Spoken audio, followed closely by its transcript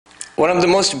One of the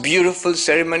most beautiful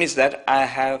ceremonies that I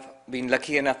have been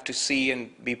lucky enough to see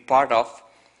and be part of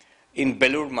in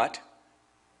Belur Math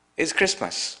is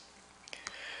Christmas.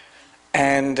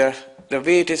 And the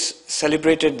way it is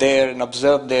celebrated there and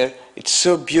observed there, it's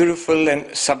so beautiful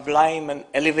and sublime and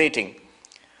elevating.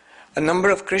 A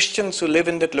number of Christians who live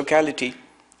in that locality,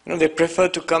 they prefer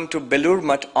to come to Belur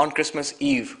Math on Christmas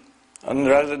Eve, and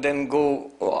rather than go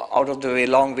out of the way,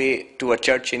 long way to a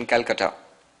church in Calcutta.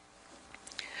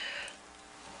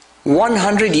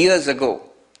 100 years ago,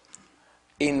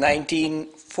 in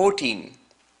 1914,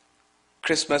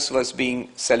 Christmas was being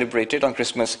celebrated on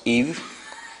Christmas Eve,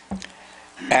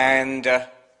 and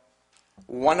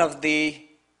one of the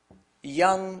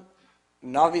young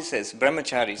novices,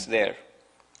 brahmacharis there,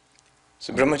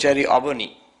 so brahmachari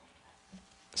Abani,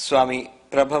 Swami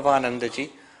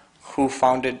Sarvapriyananda, who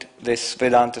founded this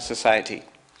Vedanta society,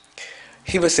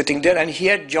 he was sitting there, and he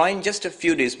had joined just a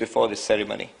few days before this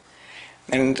ceremony.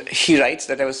 And he writes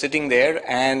that I was sitting there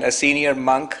and a senior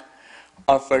monk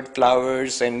offered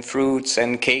flowers and fruits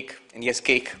and cake, and yes,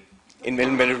 cake, in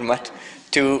Belur Math,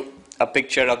 to a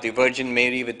picture of the Virgin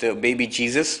Mary with the baby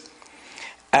Jesus.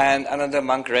 And another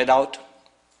monk read out,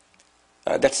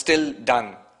 that's still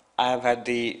done. I have had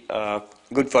the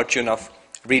good fortune of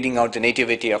reading out the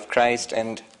Nativity of Christ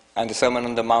and the Sermon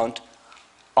on the Mount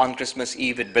on Christmas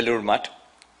Eve at Belur Math.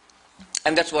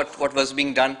 And that's what was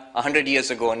being done 100 years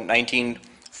ago in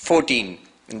 1914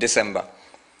 in December.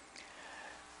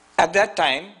 At that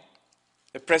time,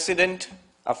 the president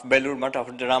of Belur Math,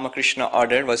 of the Ramakrishna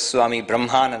order, was Swami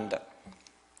Brahmananda,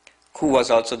 who was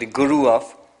also the guru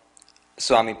of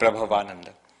Swami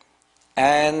Prabhavananda.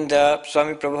 And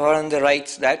Swami Prabhavananda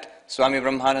writes that Swami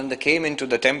Brahmananda came into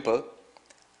the temple,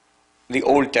 the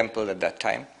old temple at that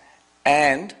time,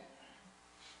 and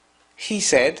he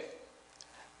said,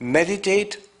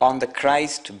 meditate on the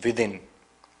Christ within.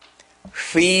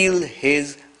 Feel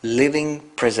His living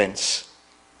presence.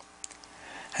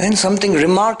 And then something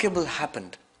remarkable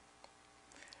happened.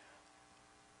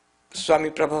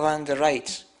 Swami Prabhavananda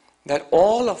writes that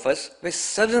all of us were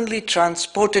suddenly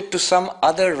transported to some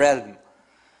other realm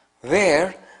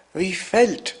where we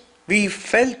felt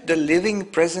the living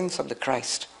presence of the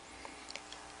Christ.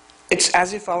 It's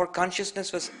as if our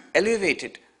consciousness was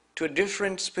elevated to a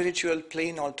different spiritual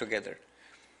plane altogether.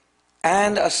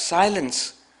 And a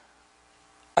silence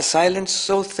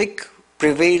so thick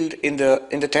prevailed in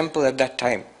the temple at that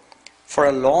time. For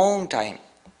a long time,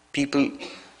 people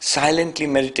silently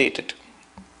meditated.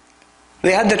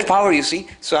 They had that power, you see,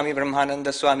 Swami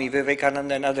Brahmananda, Swami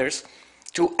Vivekananda and others,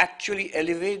 to actually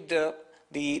elevate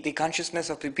the consciousness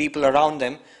of the people around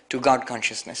them to God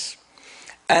consciousness.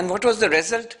 And what was the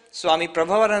result? Swami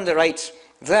Prabhavananda writes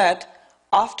that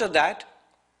after that,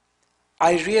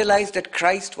 I realized that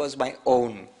Christ was my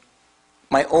own.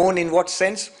 My own in what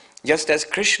sense? Just as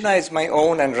Krishna is my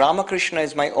own and Ramakrishna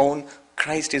is my own,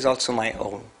 Christ is also my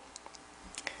own.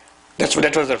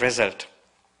 That was the result.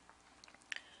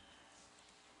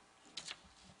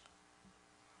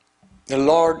 The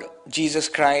Lord Jesus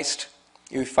Christ,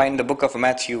 you find the book of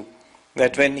Matthew,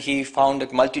 that when he found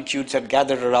that multitudes had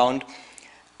gathered around,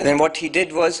 and then what he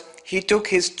did was, he took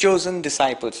his chosen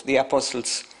disciples, the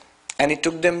apostles, and he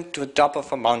took them to the top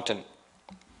of a mountain.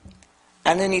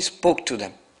 And then he spoke to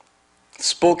them,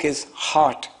 spoke his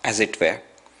heart as it were.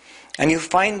 And you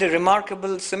find the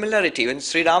remarkable similarity when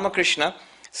Sri Ramakrishna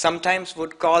sometimes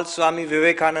would call Swami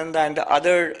Vivekananda and the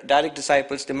other direct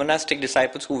disciples, the monastic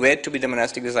disciples who were to be the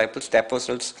monastic disciples, the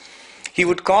apostles, he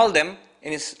would call them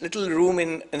in his little room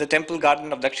in the temple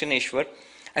garden of Dakshineshwar,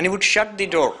 and he would shut the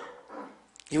door.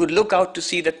 He would look out to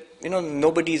see that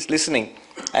nobody is listening,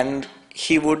 and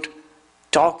he would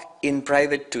talk in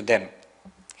private to them,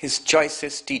 his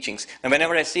choicest teachings. And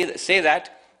whenever I say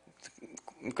that,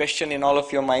 the question in all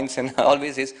of your minds and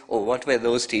always is, oh, what were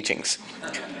those teachings?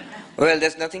 Well,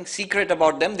 there's nothing secret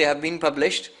about them. They have been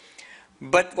published.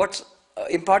 But what's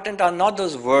important are not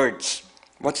those words.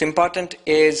 What's important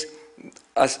is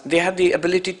they have the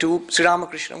ability to, Sri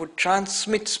Ramakrishna would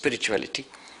transmit spirituality.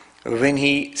 When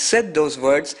he said those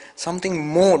words, something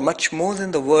more, much more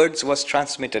than the words was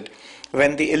transmitted.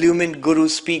 When the illumined guru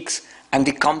speaks and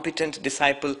the competent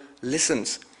disciple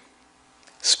listens,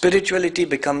 spirituality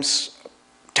becomes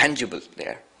tangible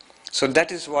there. So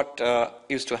that is what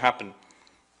used to happen.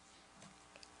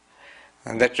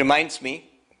 And that reminds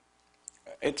me,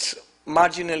 it's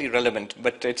marginally relevant,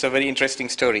 but it's a very interesting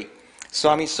story.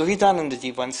 Swami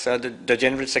Suhitanandaji, once the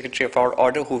General Secretary of our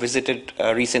order who visited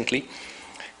recently,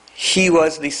 he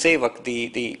was the sevak,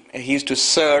 he used to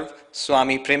serve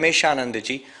Swami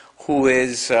Premeshanandaji, who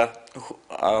was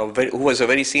a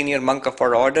very senior monk of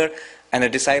our order and a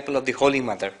disciple of the Holy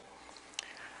Mother.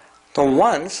 So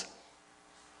once,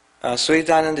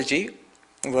 Sritanandaji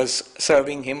was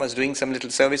serving him, was doing some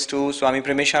little service to Swami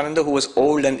Primeshananda, who was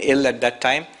old and ill at that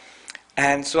time.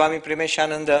 And Swami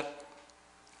Primeshananda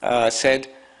said,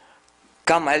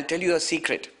 "Come, I'll tell you a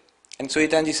secret." And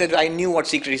Sritanandaji said, "I knew what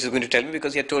secret he was going to tell me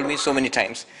because he had told me so many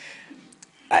times."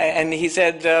 And he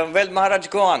said, "Well, Maharaj,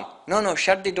 go on." No,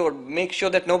 shut the door. Make sure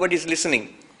that nobody's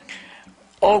listening."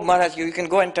 "Oh, Maharaj, you can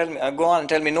go and tell me. Go on and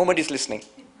tell me nobody's listening."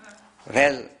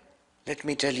 "Well, let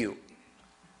me tell you.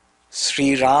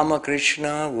 Sri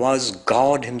Ramakrishna was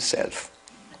God himself."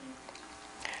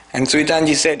 And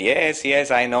Sritanji said,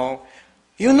 yes, I know."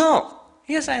 "You know?"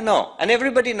 "Yes, I know. And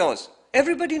everybody knows."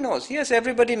 "Everybody knows." "Yes,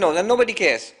 everybody knows. And nobody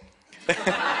cares."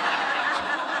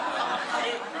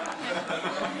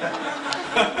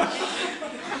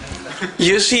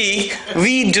 You see,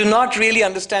 we do not really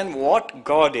understand what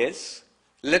God is,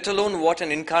 let alone what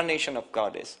an incarnation of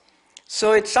God is.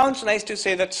 So it sounds nice to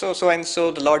say that so and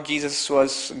so, the Lord Jesus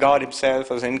was God himself,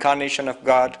 was an incarnation of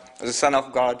God, was the Son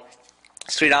of God.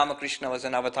 Sri Ramakrishna was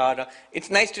an avatar. It's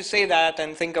nice to say that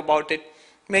and think about it.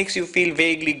 Makes you feel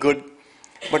vaguely good.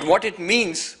 But what it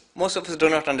means, most of us do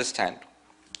not understand.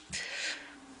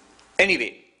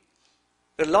 Anyway,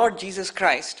 the Lord Jesus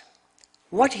Christ,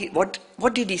 what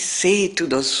did he say to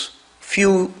those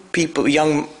few people,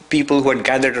 young people who had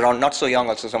gathered around, not so young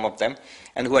also some of them,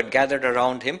 and who had gathered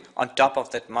around him on top of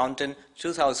that mountain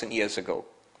 2,000 years ago?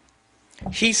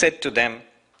 He said to them,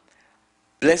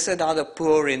 "Blessed are the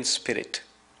poor in spirit,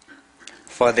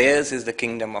 for theirs is the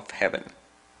kingdom of heaven."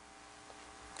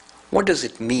 What does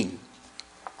it mean?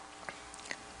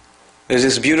 There's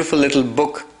this beautiful little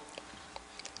book,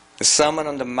 The Sermon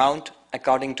on the Mount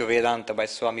according to Vedanta by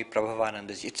Swami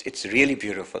Prabhavananda. It's really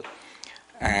beautiful.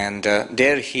 And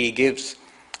there he gives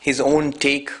his own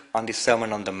take on the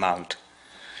Sermon on the Mount.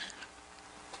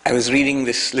 I was reading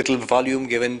this little volume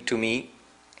given to me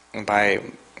by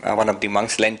one of the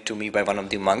monks, lent to me by one of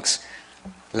the monks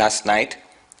last night.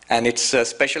 And it's a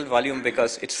special volume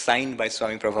because it's signed by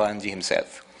Swami Prabhavananda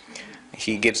himself.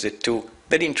 He gives it to,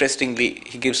 very interestingly,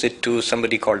 he gives it to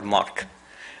somebody called Mark.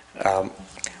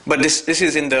 But this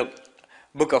is in the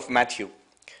book of Matthew.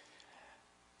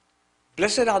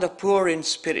 Blessed are the poor in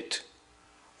spirit,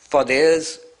 for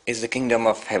theirs is the kingdom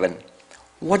of heaven.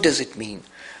 What does it mean?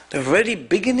 The very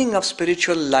beginning of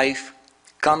spiritual life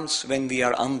comes when we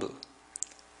are humble,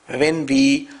 when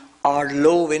we are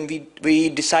low, when we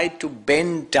decide to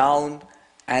bend down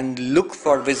and look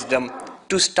for wisdom,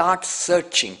 to start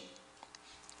searching.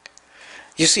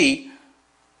 You see,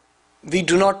 we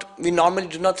normally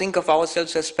do not think of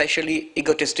ourselves as specially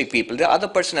egotistic people. The other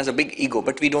person has a big ego,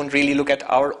 but we don't really look at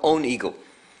our own ego.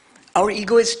 Our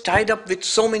ego is tied up with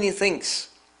so many things,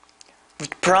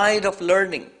 with pride of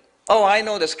learning. Oh, I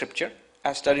know the scripture.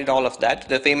 I've studied all of that.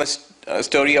 The famous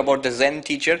story about the Zen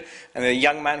teacher and the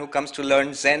young man who comes to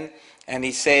learn Zen, and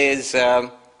he says, I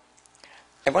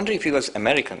wonder if he was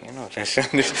American, you know.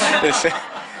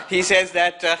 He says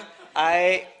that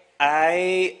I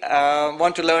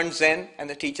want to learn Zen, and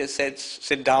the teacher says,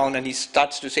 sit down, and he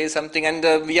starts to say something, and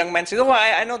the young man says, oh,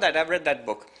 I know that, I've read that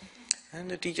book. And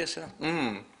the teacher says,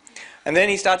 And then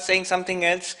he starts saying something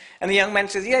else, and the young man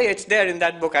says, yeah, it's there in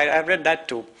that book, I've read that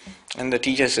too. And the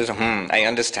teacher says, I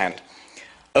understand.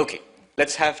 Okay,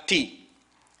 let's have tea.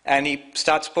 And he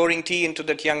starts pouring tea into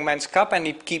that young man's cup, and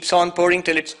he keeps on pouring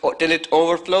till it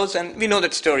overflows, and we know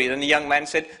that story. Then the young man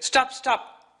said, stop,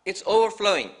 it's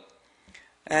overflowing.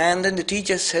 And then the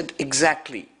teacher said,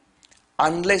 exactly.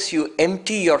 Unless you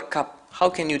empty your cup, how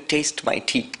can you taste my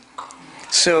tea?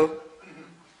 So,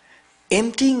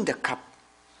 emptying the cup,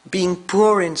 being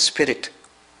poor in spirit.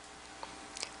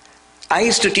 I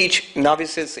used to teach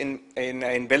novices in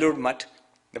Belur Mutt,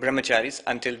 the brahmacharis,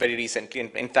 until very recently.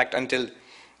 In fact, until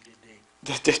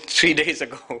 3 days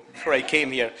ago, before I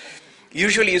came here.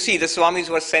 Usually, you see, the swamis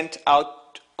were sent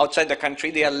outside the country.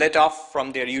 They are let off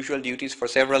from their usual duties for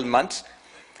several months.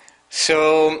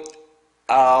 So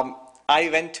I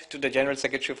went to the General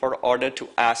Secretary for order to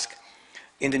ask,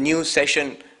 in the new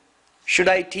session, should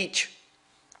I teach?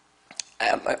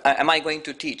 Am I going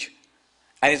to teach?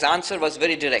 And his answer was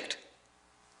very direct.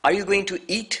 Are you going to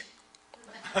eat?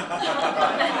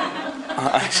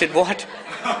 I said, what?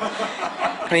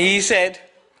 And he said,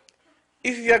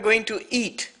 if you are going to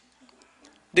eat,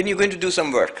 then you're going to do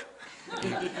some work.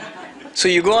 So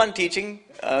you go on teaching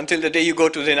until the day you go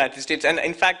to the United States. And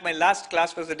in fact, my last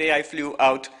class was the day I flew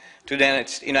out to the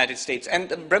United States. And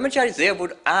the brahmacharis there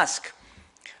would ask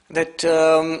that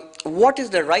what is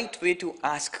the right way to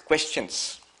ask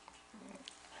questions?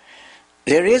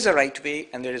 There is a right way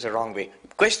and there is a wrong way.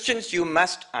 Questions you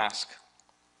must ask,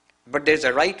 but there's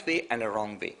a right way and a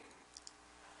wrong way.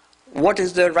 What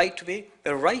is the right way?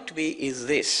 The right way is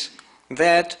this,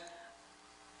 that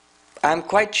I'm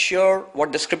quite sure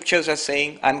what the scriptures are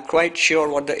saying, I'm quite sure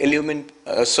what the illumined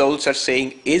souls are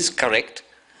saying is correct,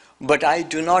 but I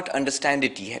do not understand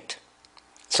it yet.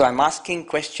 So I'm asking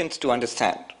questions to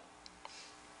understand.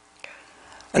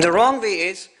 And the wrong way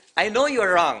is, I know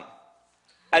you're wrong.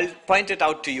 I'll point it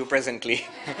out to you presently.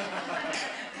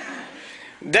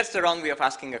 That's the wrong way of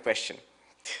asking a question.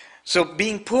 So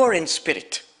being poor in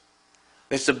spirit,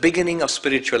 that's the beginning of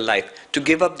spiritual life. To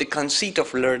give up the conceit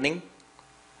of learning,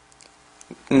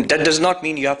 that does not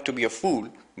mean you have to be a fool,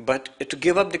 but to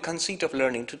give up the conceit of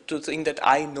learning, to think that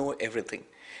I know everything.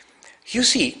 You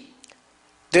see,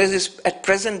 at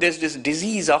present there's this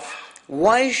disease of,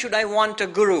 why should I want a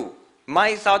guru?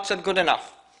 My thoughts are good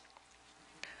enough.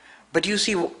 But you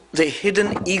see the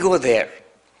hidden ego there.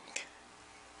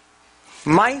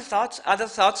 My thoughts are the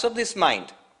thoughts of this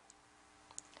mind.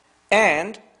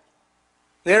 And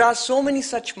there are so many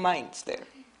such minds there.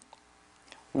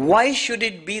 Why should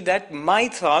it be that my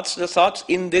thoughts, the thoughts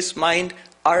in this mind,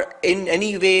 are in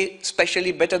any way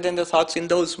specially better than the thoughts in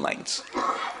those minds?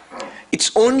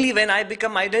 It's only when I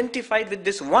become identified with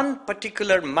this one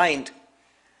particular mind,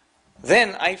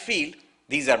 then I feel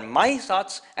these are my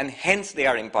thoughts and hence they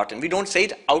are important. We don't say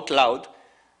it out loud.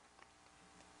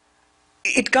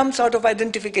 It comes out of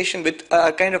identification with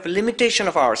a kind of limitation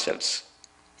of ourselves.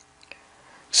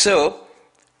 So,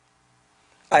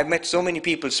 I've met so many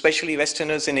people, especially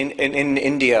Westerners in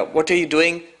India. What are you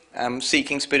doing? I'm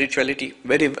seeking spirituality.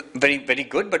 Very, very, very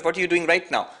good. But what are you doing right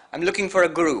now? I'm looking for a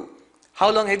guru. How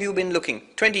long have you been looking?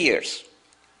 20 years.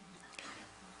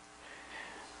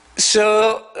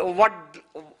 So,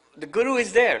 the guru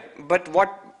is there. But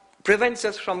what prevents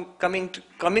us from coming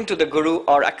to the guru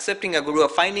or accepting a guru or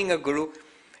finding a guru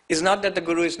is not that the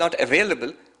guru is not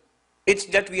available. It's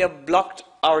that we have blocked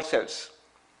ourselves.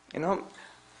 You know,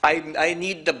 I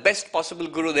need the best possible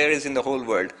guru there is in the whole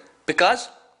world, because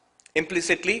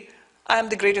implicitly I am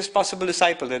the greatest possible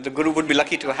disciple that the guru would be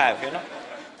lucky to have, you know.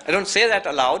 I don't say that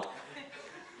aloud.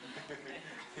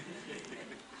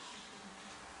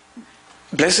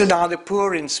 Blessed are the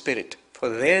poor in spirit, for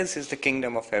theirs is the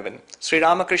kingdom of heaven. Sri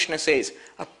Ramakrishna says,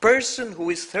 a person who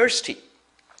is thirsty,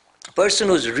 a person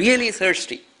who is really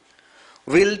thirsty,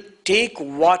 will take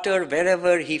water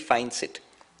wherever he finds it.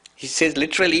 He says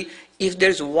literally, if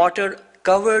there's water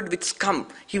covered with scum,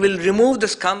 he will remove the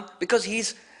scum because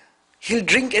he'll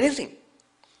drink anything.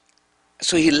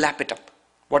 So he'll lap it up,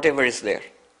 whatever is there.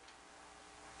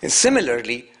 And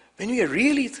similarly, when we are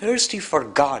really thirsty for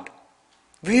God,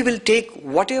 we will take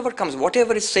whatever comes,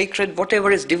 whatever is sacred, whatever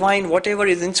is divine, whatever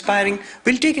is inspiring,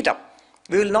 we'll take it up.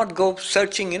 We will not go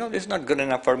searching, this is not good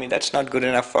enough for me, that's not good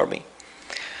enough for me.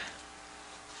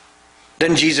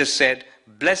 Then Jesus said,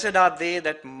 blessed are they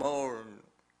that mourn,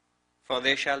 for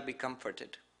they shall be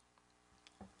comforted.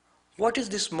 What is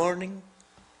this mourning?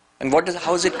 And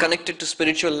how is it connected to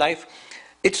spiritual life?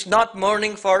 It's not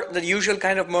mourning for the usual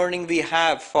kind of mourning we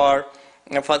have for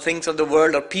things of the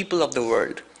world or people of the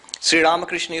world. Sri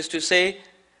Ramakrishna used to say,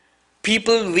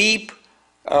 people weep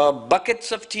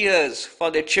buckets of tears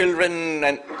for their children,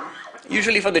 and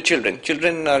usually for the children.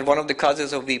 Children are one of the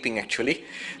causes of weeping, actually.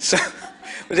 So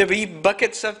they weep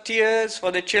buckets of tears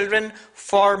for the children,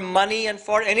 for money and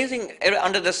for anything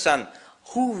under the sun.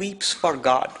 Who weeps for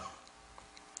God?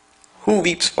 Who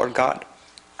weeps for God?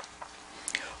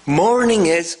 Mourning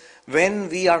is when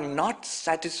we are not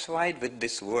satisfied with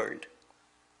this world.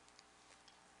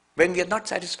 When we are not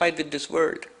satisfied with this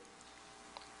world.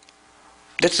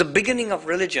 That's the beginning of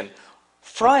religion.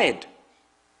 Freud,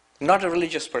 not a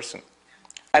religious person,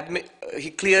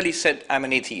 he clearly said, I'm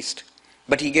an atheist.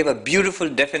 But he gave a beautiful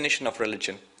definition of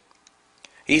religion.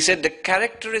 He said the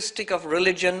characteristic of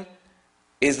religion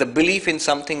is the belief in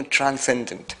something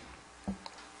transcendent.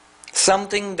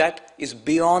 Something that is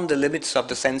beyond the limits of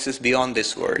the senses, beyond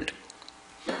this world.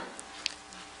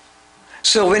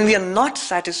 So when we are not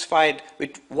satisfied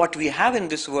with what we have in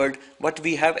this world, what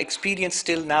we have experienced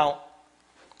till now,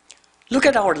 look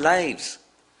at our lives.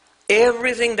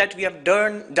 Everything that we have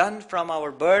done from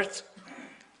our birth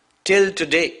till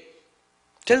today,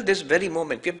 till this very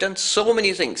moment, we have done so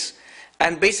many things.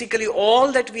 And basically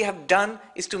all that we have done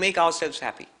is to make ourselves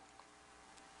happy.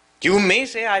 You may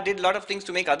say, I did a lot of things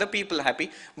to make other people happy,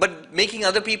 but making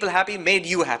other people happy made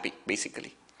you happy,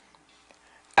 basically.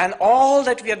 And all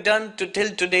that we have done till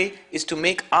today is to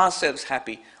make ourselves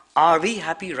happy. Are we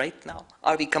happy right now?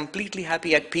 Are we completely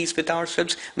happy, at peace with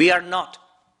ourselves? We are not.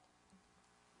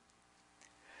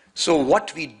 So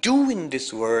what we do in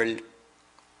this world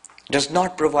does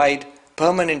not provide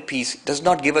permanent peace, does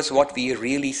not give us what we are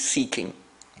really seeking.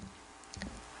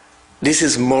 This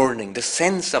is mourning, the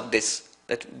sense of this,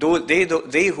 that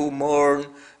they who mourn,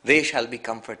 they shall be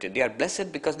comforted. They are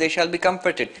blessed because they shall be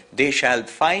comforted. They shall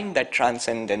find that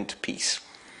transcendent peace.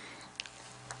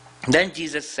 Then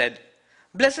Jesus said,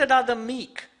 blessed are the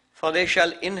meek, for they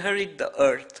shall inherit the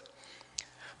earth.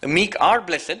 The meek are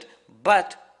blessed,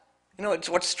 but it's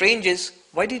what's strange is,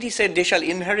 why did he say they shall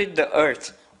inherit the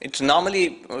earth? It's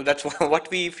normally, that's what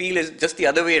we feel is just the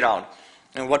other way around.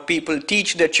 And what people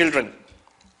teach their children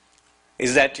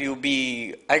is that you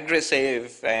be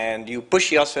aggressive and you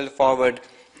push yourself forward.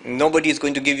 Nobody is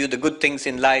going to give you the good things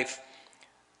in life.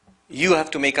 You have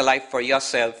to make a life for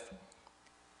yourself.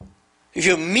 If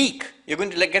you're meek, you're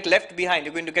going to get left behind.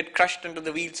 You're going to get crushed under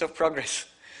the wheels of progress.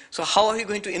 So how are you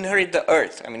going to inherit the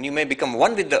earth? I mean, you may become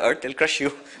one with the earth, they'll crush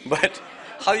you, but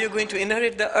how are you going to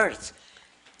inherit the earth?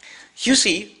 You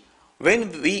see,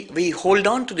 when we hold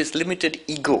on to this limited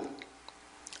ego,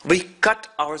 we cut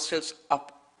ourselves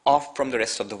off from the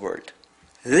rest of the world.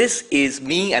 This is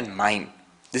me and mine.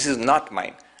 This is not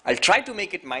mine. I'll try to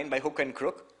make it mine by hook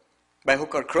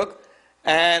or crook,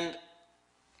 and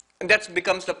that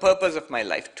becomes the purpose of my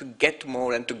life, to get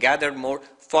more and to gather more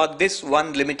for this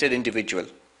one limited individual.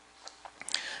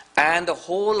 And the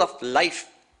whole of life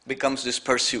becomes this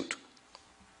pursuit.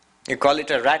 You call it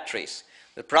a rat race.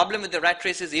 The problem with the rat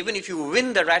race is, even if you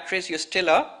win the rat race, you're still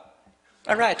a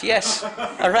rat. Yes,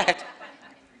 a rat.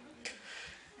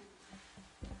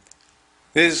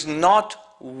 There is not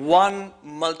one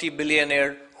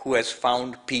multi-billionaire who has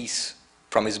found peace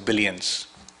from his billions.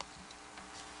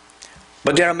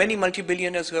 But there are many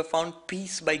multi-billionaires who have found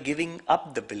peace by giving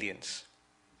up the billions.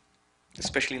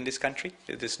 Especially in this country,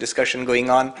 there's this discussion going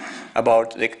on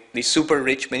about the super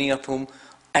rich, many of whom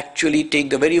actually take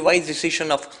the very wise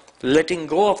decision of letting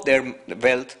go of their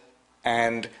wealth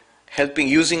and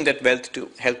using that wealth to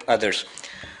help others.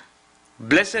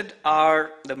 Blessed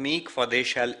are the meek, for they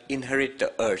shall inherit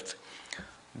the earth.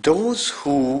 Those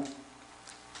who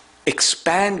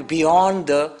expand beyond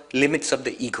the limits of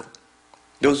the ego,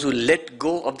 those who let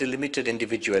go of the limited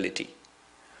individuality.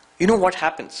 You know what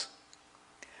happens?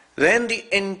 Then the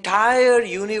entire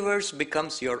universe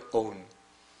becomes your own.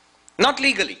 Not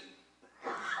legally.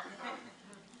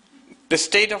 The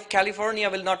state of California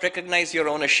will not recognize your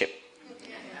ownership.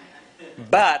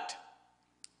 But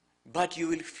you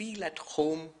will feel at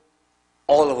home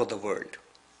all over the world.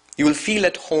 You will feel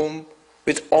at home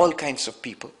with all kinds of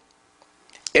people.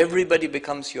 Everybody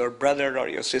becomes your brother or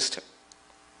your sister.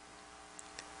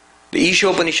 The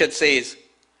Ishopanishad says,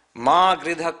 Ma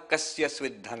gridha kasya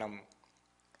svidhanam.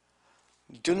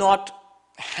 Do not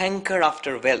hanker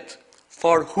after wealth,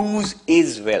 for whose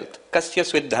is wealth? Kasya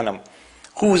svidhanam.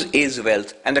 Whose is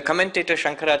wealth? And the commentator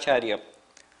Shankaracharya,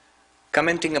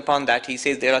 commenting upon that, he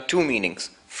says there are two meanings.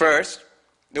 First,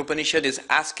 the Upanishad is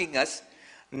asking us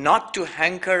not to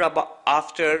hanker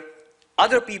after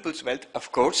other people's wealth,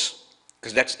 of course,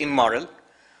 because that's immoral,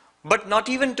 but not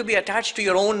even to be attached to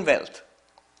your own wealth.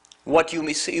 What you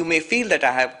may feel that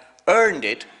I have earned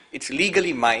it, it's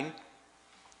legally mine,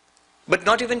 but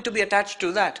not even to be attached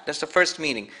to that. That's the first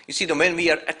meaning. You see, when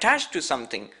we are attached to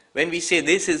something, when we say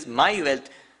this is my wealth,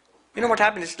 you know what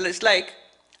happens? It's like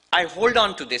I hold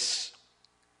on to this.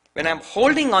 When I'm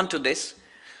holding on to this,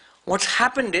 what's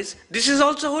happened is this is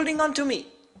also holding on to me.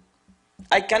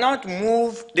 I cannot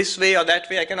move this way or that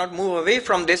way. I cannot move away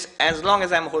from this as long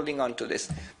as I'm holding on to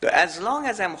this. As long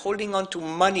as I'm holding on to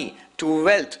money, to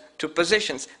wealth, to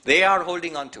possessions, they are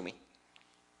holding on to me.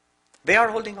 They are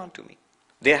holding on to me.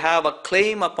 They have a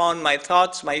claim upon my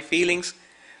thoughts, my feelings,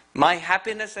 my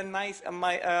happiness and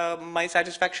my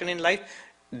satisfaction in life.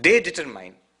 They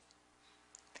determine.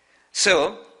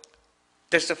 So,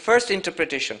 that's the first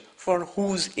interpretation, for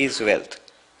whose is wealth.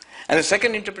 And the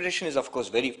second interpretation is, of course,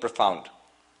 very profound.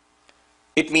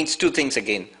 It means two things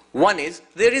again. One is,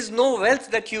 there is no wealth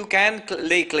that you can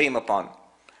lay claim upon.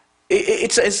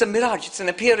 It's a mirage, it's an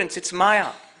appearance, it's Maya.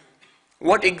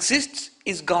 What exists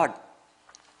is God.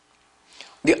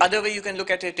 The other way you can look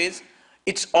at it is,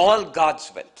 it's all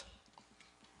God's wealth.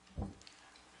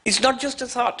 It's not just a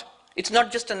thought. It's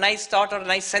not just a nice thought or a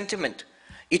nice sentiment.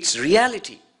 It's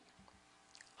reality.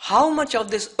 How much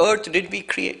of this earth did we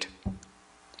create?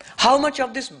 How much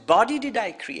of this body did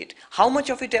I create? How much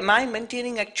of it am I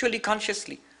maintaining actually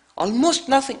consciously? Almost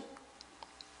nothing.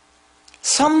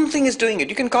 Something is doing it.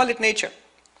 You can call it nature.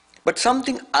 But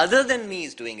something other than me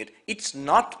is doing it. It's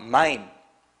not mine.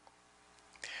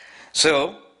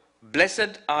 So,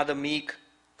 blessed are the meek,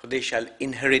 for they shall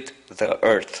inherit the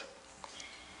earth.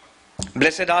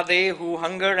 Blessed are they who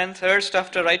hunger and thirst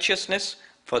after righteousness,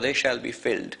 for they shall be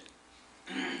filled.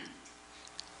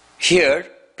 Here,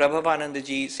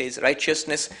 Prabhavanandaji says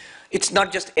righteousness It's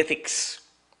not just ethics.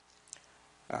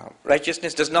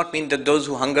 Righteousness does not mean that those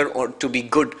who hunger or to be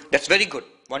good. That's very good.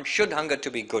 One should hunger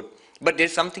to be good. But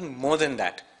there's something more than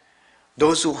that.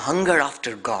 Those who hunger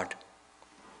after God,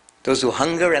 those who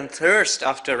hunger and thirst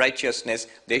after righteousness,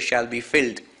 they shall be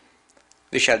filled.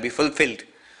 They shall be fulfilled.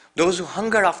 Those who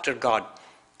hunger after God.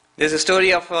 There's a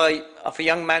story of a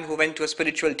young man who went to a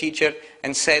spiritual teacher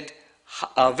and said,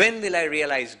 when will I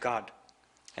realize God?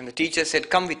 And the teacher said,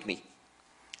 come with me.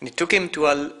 And he took him to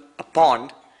a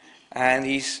pond, and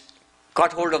he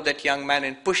got hold of that young man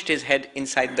and pushed his head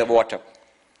inside the water.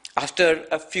 After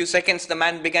a few seconds, the young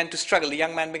man began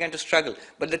to struggle,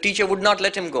 but the teacher would not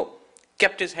let him go,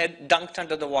 kept his head dunked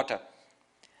under the water.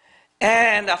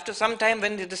 And after some time,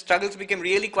 when the struggles became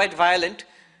really quite violent,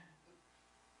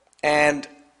 and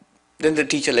then the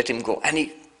teacher let him go, and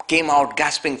he came out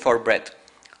gasping for breath.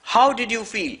 How did you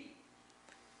feel?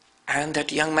 And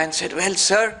that young man said, well,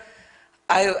 sir,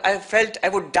 I felt I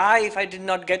would die if I did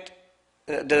not get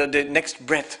the next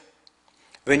breath.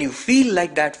 When you feel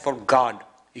like that for God,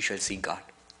 you shall see God.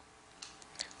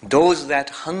 Those that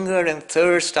hunger and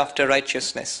thirst after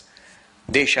righteousness,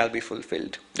 they shall be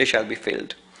fulfilled. They shall be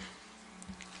filled.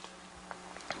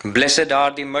 Blessed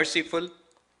are the merciful,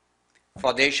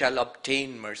 for they shall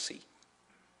obtain mercy.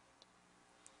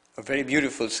 A very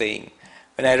beautiful saying.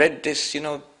 When I read this,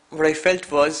 what I felt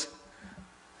was,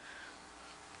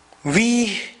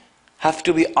 we have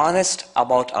to be honest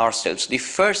about ourselves. The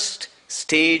first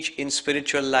stage in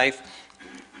spiritual life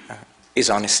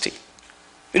is honesty.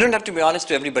 We don't have to be honest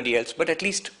to everybody else, but at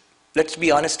least let's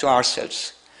be honest to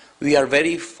ourselves. We are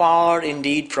very far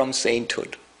indeed from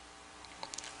sainthood.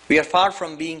 We are far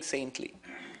from being saintly.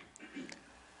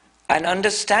 An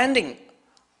understanding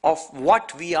of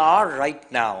what we are right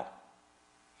now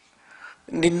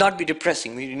need not be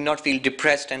depressing. We need not feel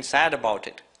depressed and sad about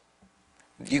it.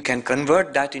 You can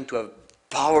convert that into a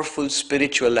powerful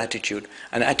spiritual attitude,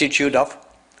 an attitude of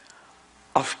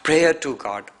prayer to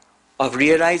God, of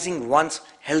realizing one's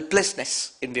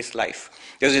helplessness in this life.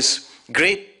 There's this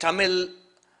great Tamil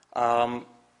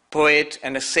poet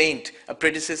and a saint, a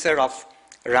predecessor of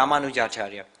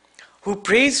Ramanujacharya, who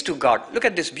prays to God. Look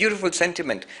at this beautiful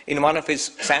sentiment in one of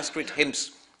his Sanskrit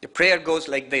hymns. The prayer goes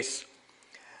like this.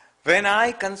 When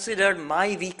I consider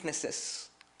my weaknesses,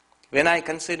 when I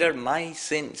consider my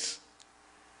sins,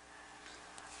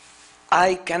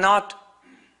 I cannot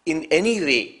in any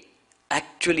way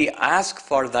actually ask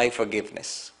for thy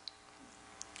forgiveness.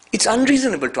 It's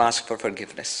unreasonable to ask for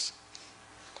forgiveness.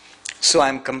 So I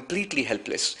am completely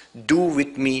helpless. Do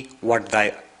with me what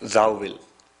thou will.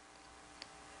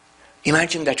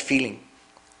 Imagine that feeling,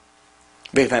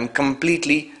 where I am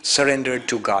completely surrendered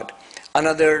to God.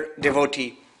 Another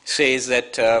devotee says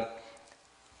that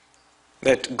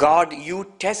God,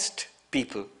 you test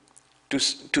people to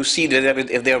see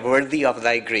if they are worthy of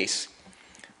thy grace.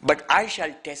 But I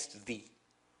shall test thee.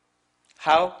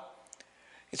 How?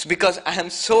 It's because I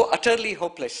am so utterly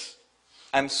hopeless.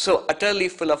 I am so utterly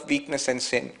full of weakness and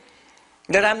sin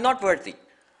that I am not worthy.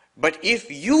 But if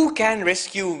you can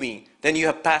rescue me, then you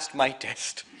have passed my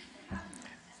test.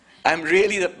 I am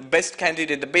really the best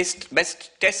candidate, the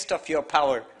best test of your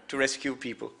power to rescue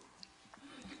people.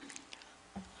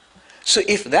 So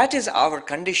if that is our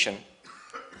condition,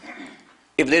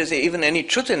 if there is even any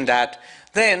truth in that,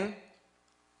 then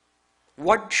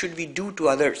what should we do to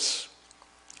others?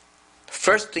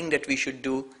 First thing that we should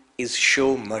do is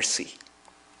show mercy.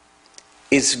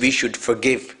 We should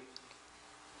forgive.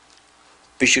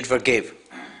 We should forgive.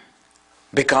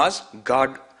 Because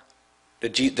God,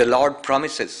 the Lord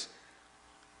promises,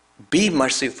 be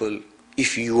merciful.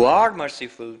 If you are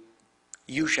merciful,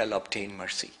 you shall obtain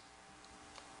mercy.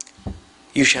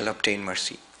 You shall obtain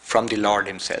mercy from the Lord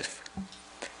himself.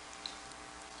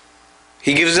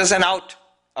 He gives us an out,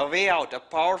 a way out, a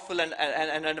powerful and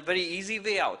a very easy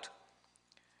way out.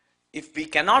 If we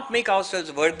cannot make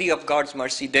ourselves worthy of God's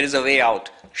mercy, there is a way out.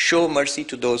 Show mercy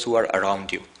to those who are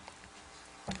around you.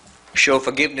 Show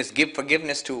forgiveness, give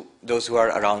forgiveness to those who are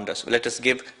around us. Let us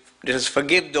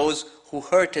forgive those who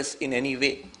hurt us in any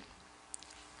way.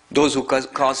 Those who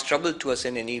cause trouble to us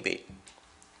in any way.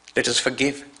 Let us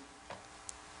forgive.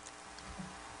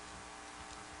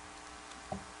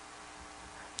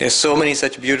 There are so many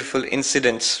such beautiful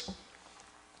incidents.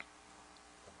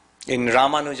 In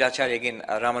Ramanujacharya, again,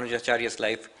 Ramanujacharya's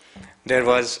life, there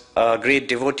was a great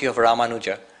devotee of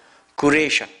Ramanuja,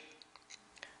 Kuresha.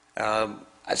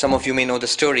 Some of you may know the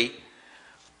story.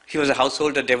 He was a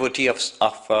householder devotee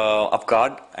of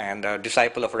God and a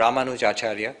disciple of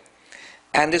Ramanujacharya.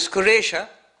 And this Kuresha,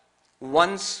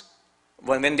 once,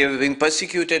 when they were being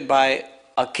persecuted by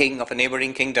a king of a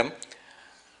neighboring kingdom,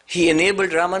 He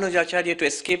enabled Ramanujacharya to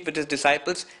escape with his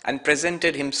disciples and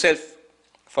presented himself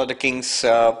for the king's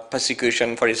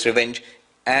persecution, for his revenge.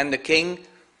 And the king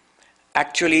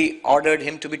actually ordered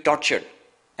him to be tortured.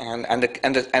 And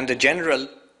the general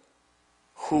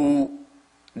who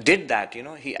did that,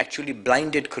 he actually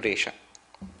blinded Kuresha.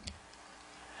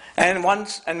 And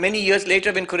many years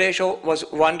later, when Kuresha was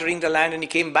wandering the land and he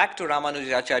came back to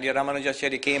Ramanujacharya,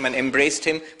 Ramanujacharya came and embraced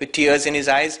him with tears in his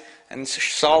eyes and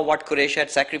saw what Kuresha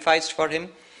had sacrificed for him.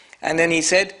 And then he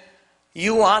said,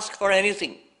 "You ask for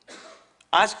anything,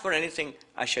 I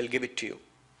shall give it to you."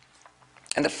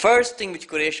 And the first thing which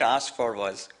Kuresha asked for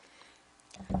was,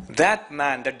 that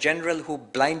man, that general who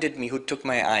blinded me, who took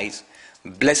my eyes,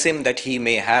 bless him that he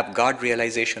may have God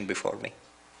realization before me.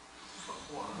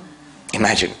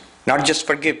 Imagine, not just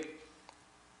forgive.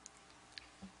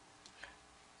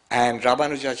 And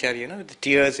Ramanujacharya, with the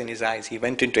tears in his eyes, he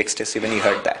went into ecstasy when he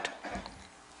heard that.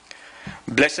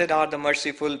 Blessed are the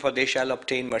merciful, for they shall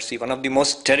obtain mercy. One of the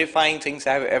most terrifying things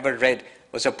I have ever read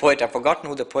was a poet, I've forgotten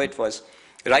who the poet was,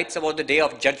 he writes about the day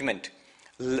of judgment.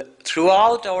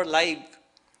 Throughout our life,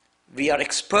 we are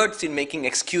experts in making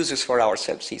excuses for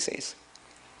ourselves, he says.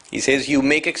 He says, you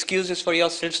make excuses for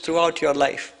yourselves throughout your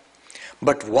life.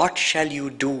 But what shall you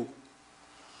do,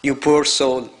 you poor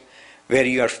soul, where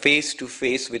you are face to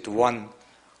face with one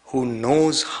who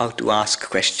knows how to ask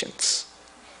questions?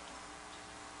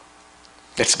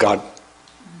 That's God.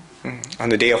 On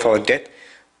the day of our death.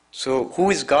 So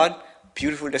who is God?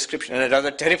 Beautiful description, and a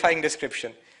rather terrifying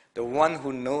description. The one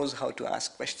who knows how to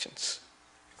ask questions.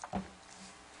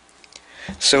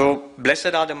 So,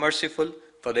 blessed are the merciful,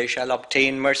 for they shall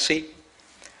obtain mercy.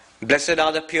 Blessed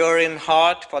are the pure in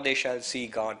heart, for they shall see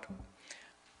God.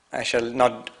 I shall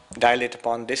not dilate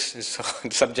upon this. It's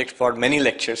a subject for many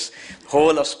lectures. The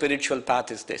whole of spiritual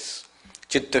path is this.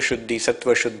 Chitta Shuddhi,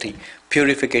 Sattva Shuddhi,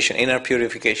 purification, inner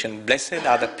purification. Blessed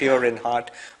are the pure in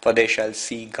heart, for they shall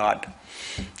see God.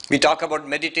 We talk about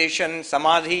meditation,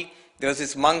 samadhi. There was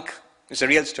this monk, it's a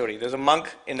real story. There's a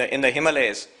monk in the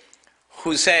Himalayas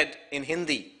who said in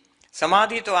Hindi,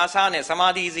 Samadhi to asan hai,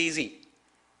 samadhi is easy.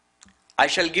 I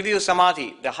shall give you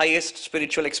samadhi, the highest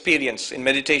spiritual experience in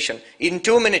meditation, in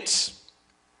 2 minutes.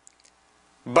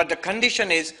 But the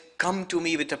condition is, come to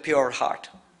me with a pure heart.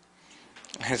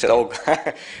 I said, oh,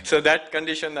 so that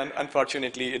condition,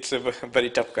 unfortunately, it's a very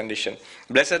tough condition.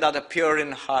 Blessed are the pure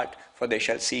in heart, for they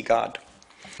shall see God.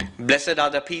 Blessed are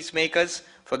the peacemakers,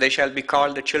 for they shall be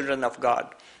called the children of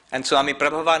God. And Swami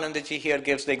Prabhavananda ji here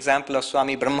gives the example of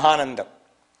Swami Brahmananda.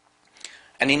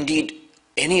 And indeed,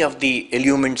 any of the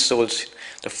illumined souls,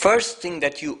 the first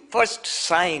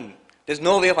sign, there's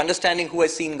no way of understanding who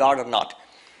has seen God or not.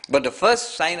 But the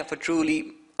first sign of a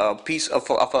truly peace of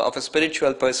a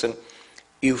spiritual person,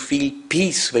 you feel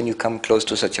peace when you come close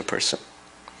to such a person.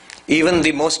 Even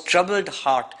the most troubled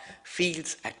heart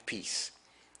feels at peace.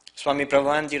 Swami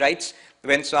Prabhavananda ji writes,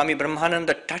 when Swami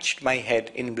Brahmananda touched my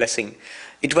head in blessing,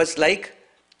 it was like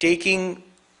taking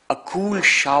a cool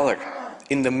shower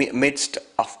in the midst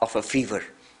of a fever.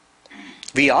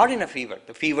 We are in a fever,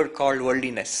 the fever called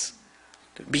worldliness,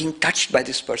 being touched by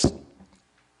this person.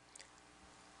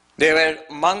 There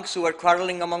were monks who were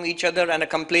quarreling among each other, and a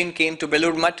complaint came to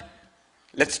Belur Math.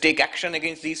 Let's take action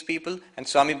against these people. And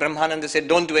Swami Brahmananda said,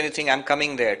 don't do anything, I'm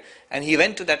coming there. And he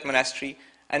went to that monastery,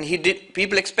 and he did.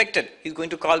 People expected he's going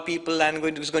to call people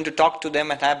and he's going to talk to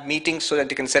them and have meetings so that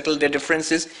they can settle their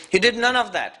differences. He did none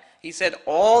of that. He said,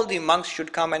 all the monks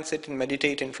should come and sit and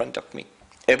meditate in front of me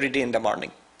every day in the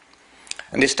morning.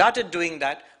 And they started doing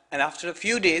that, and after a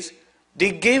few days,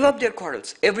 they gave up their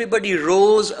quarrels. Everybody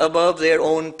rose above their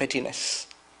own pettiness.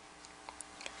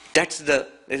 That's the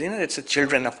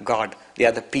children of God. They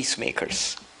are the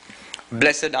peacemakers.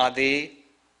 Blessed are they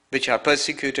which are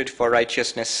persecuted for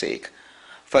righteousness' sake,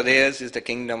 for theirs is the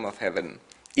kingdom of heaven.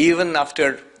 Even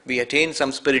after we attain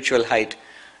some spiritual height,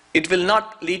 it will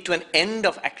not lead to an end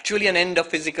of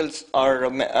physical or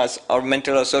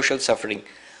mental or social suffering.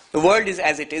 The world is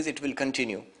as it is, it will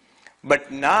continue. But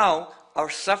now our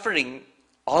suffering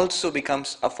also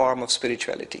becomes a form of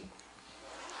spirituality.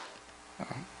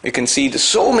 You can see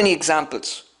so many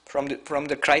examples from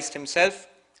the Christ himself,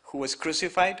 who was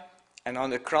crucified, and on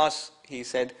the cross he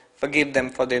said, forgive them,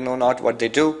 for they know not what they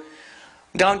do.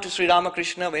 Down to Sri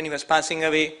Ramakrishna when he was passing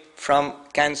away from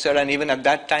cancer, and even at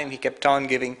that time he kept on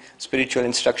giving spiritual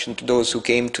instruction to those who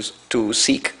came to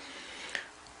seek.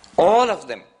 All of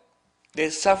them, they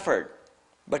suffered,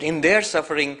 but in their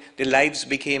suffering their lives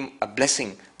became a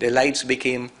blessing. Their lives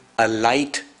became a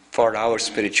light for our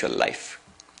spiritual life.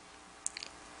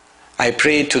 I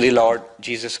pray to the Lord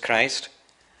Jesus Christ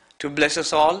to bless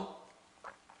us all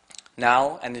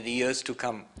now and in the years to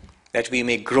come that we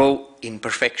may grow in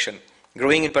perfection.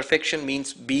 Growing in perfection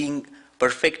means being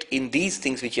perfect in these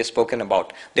things which he has spoken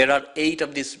about. There are 8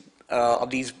 of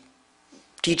these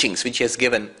teachings which he has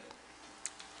given,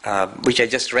 which I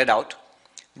just read out.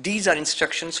 These are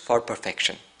instructions for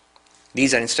perfection.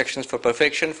 These are instructions for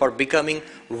perfection, for becoming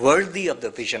worthy of the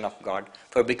vision of God,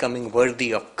 for becoming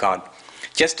worthy of God.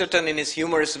 Chesterton, in his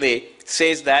humorous way,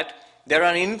 says that there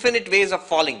are infinite ways of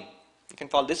falling. You can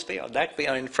fall this way or that way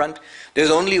or in front.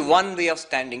 There's only one way of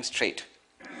standing straight.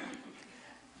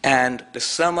 And the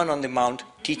Sermon on the Mount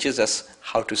teaches us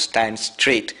how to stand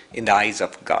straight in the eyes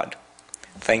of God.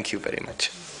 Thank you very much.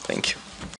 Thank you.